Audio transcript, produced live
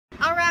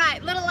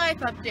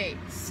life update.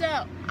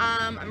 So,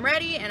 I'm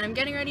ready and I'm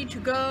getting ready to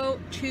go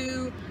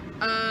to,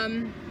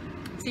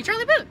 see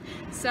Charlie Puth.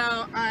 So,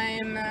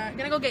 I'm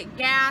gonna go get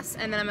gas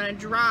and then I'm gonna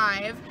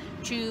drive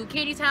to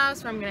Katie's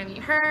house where I'm gonna meet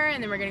her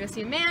and then we're gonna go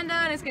see Amanda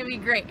and it's gonna be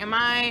great. And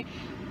my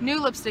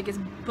new lipstick is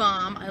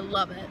bomb. I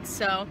love it.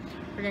 So,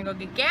 we're gonna go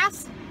get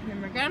gas and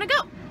then we're gonna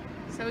go.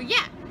 So,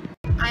 yeah.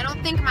 I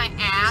don't think my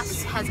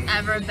ass has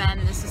ever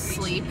been this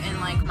asleep in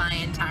like my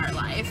entire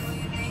life.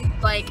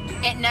 Like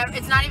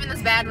it's not even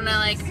this bad when I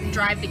like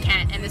drive to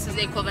Kent, and this is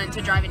the equivalent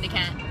to driving to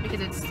Kent because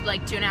it's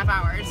like 2.5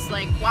 hours.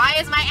 Like, why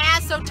is my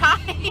ass so tired?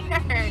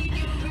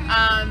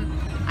 I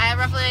have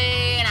roughly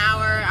an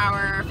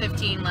hour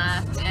 15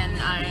 left, and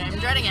I'm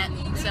dreading it.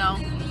 So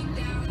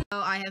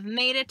I have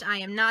made it. I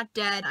am not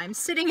dead. I'm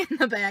sitting in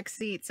the back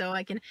seat so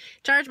I can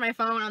charge my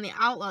phone on the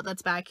outlet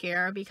that's back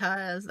here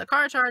because the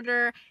car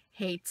charger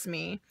hates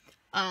me.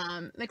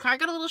 The car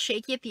got a little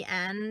shaky at the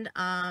end.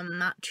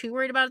 Not too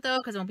worried about it though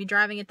because I won't be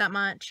driving it that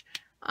much.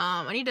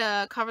 I need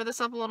to cover this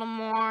up a little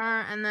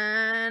more and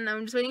then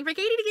I'm just waiting for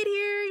Katie to get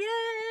here.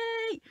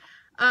 Yay!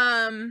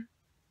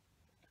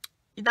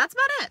 That's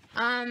about it.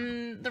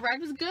 The ride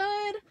was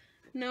good.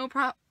 No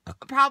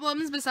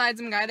problems besides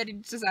some guy that he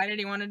decided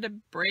he wanted to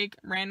brake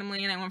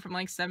randomly and I went from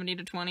like 70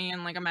 to 20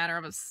 in like a matter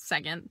of a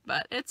second,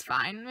 but it's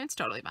fine. It's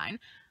totally fine.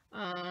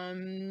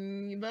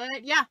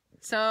 But yeah,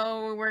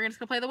 so we're just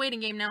gonna play the waiting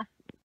game now.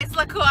 Guys,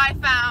 look who I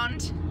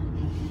found.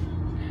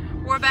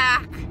 We're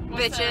back,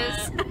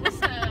 bitches.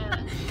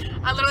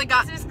 I literally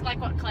got. This is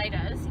like what Clay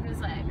does. He was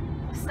like,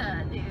 "What's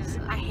up,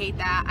 dude?" I hate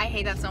that. I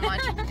hate that so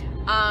much.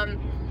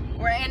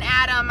 We're in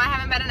Adam. I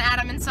haven't been in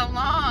Adam in so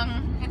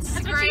long. It's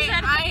That's great.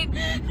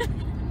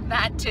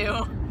 That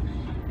too.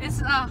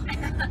 It's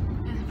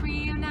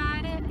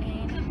reunited.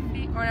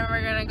 Or then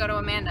we're gonna go to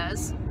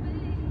Amanda's,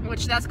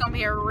 which that's gonna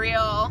be a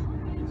real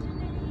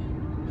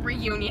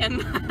reunion.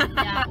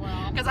 Yeah,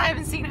 well. Because I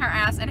haven't seen her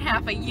ass in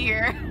half a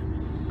year.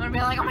 I'm gonna be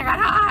like, oh my god,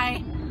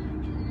 hi.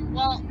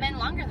 Well, been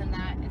longer than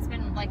that. It's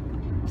been like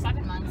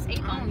 7 months,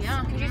 8 months.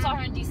 Yeah. Because you saw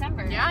her in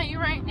December. Yeah, you're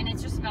right. And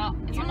it's just about.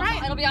 It's You're almost,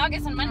 right. It'll be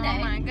August on Monday. Oh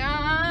my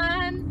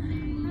god.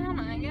 Oh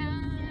my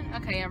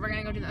god. Okay, yeah, we're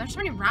gonna go do that. There's so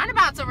many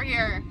roundabouts over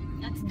here.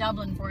 That's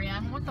Dublin for you.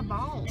 What the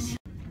balls?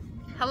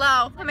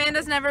 Hello.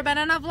 Amanda's never been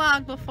in a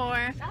vlog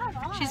before.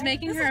 She's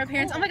making her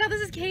appearance. Cool. Oh my god,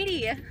 this is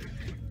Katie.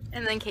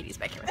 And then Katie's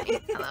back here with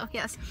me. Hello,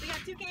 yes. We got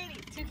two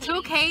Katies.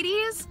 Two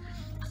Katies?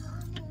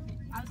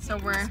 So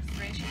we're in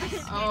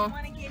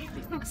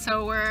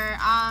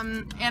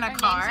a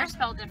car. Names are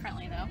spelled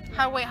differently though.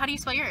 How do you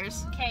spell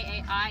yours?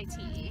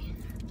 K-A-I-T.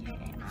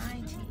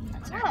 K-A-I-T.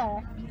 That's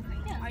Oh.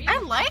 Yeah. I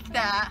like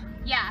that.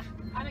 Yeah.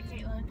 I'm a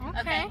Caitlin.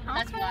 Okay.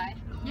 That's why.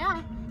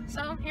 Yeah.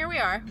 So here we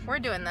are. We're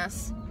doing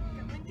this.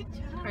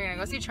 We're gonna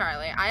go see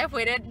Charlie. I have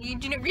waited.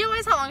 Do you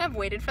realize how long I've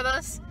waited for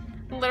this?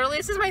 Literally,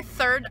 this is my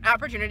third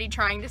opportunity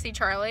trying to see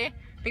Charlie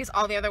because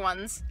all the other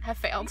ones have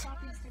failed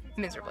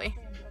miserably.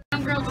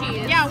 Grilled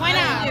cheese. Yeah, why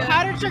not?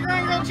 Powdered sugar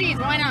and grilled cheese.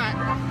 Why not?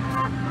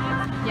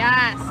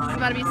 Yes, it's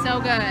about to be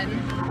so good.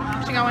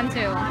 Should go one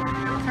too.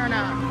 Turn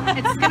up.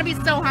 It's gonna be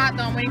so hot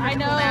though. I'm waiting for it to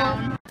cool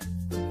down.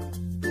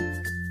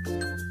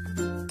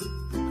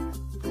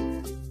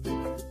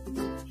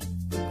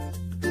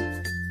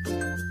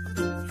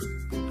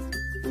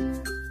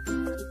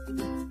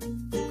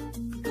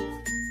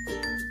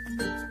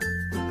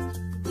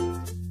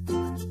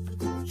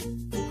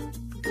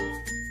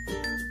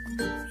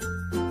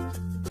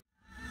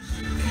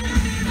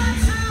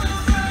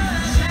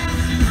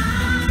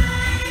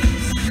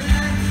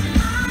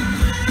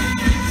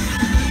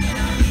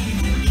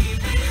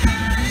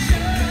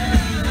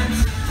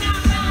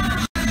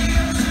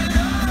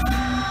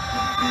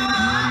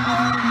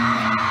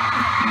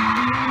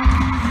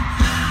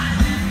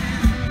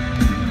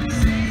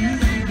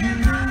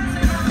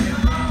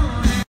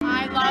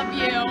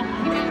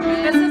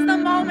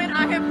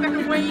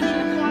 Waiting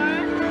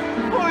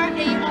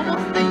for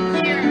almost a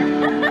year.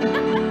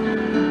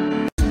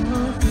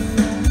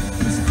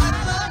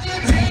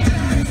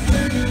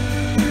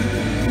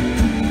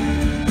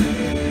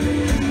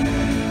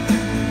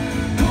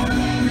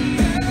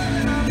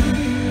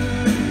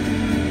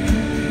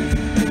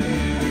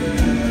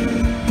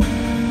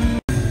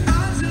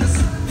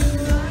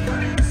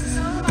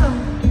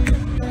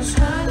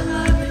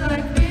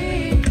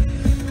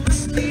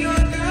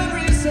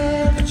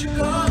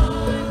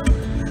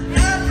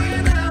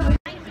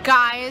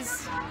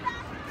 Guys,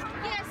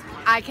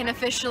 I can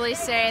officially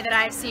say that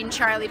I've seen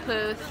Charlie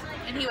Puth.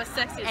 And he was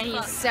sexy as fuck. And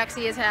he's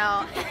sexy as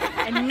hell.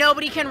 And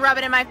nobody can rub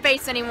it in my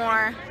face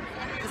anymore.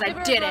 Because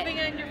I did it. Rubbing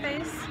it in your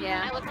face?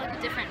 Yeah. I look like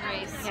a different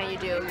race. Yeah, you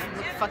do. You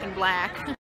look fucking black.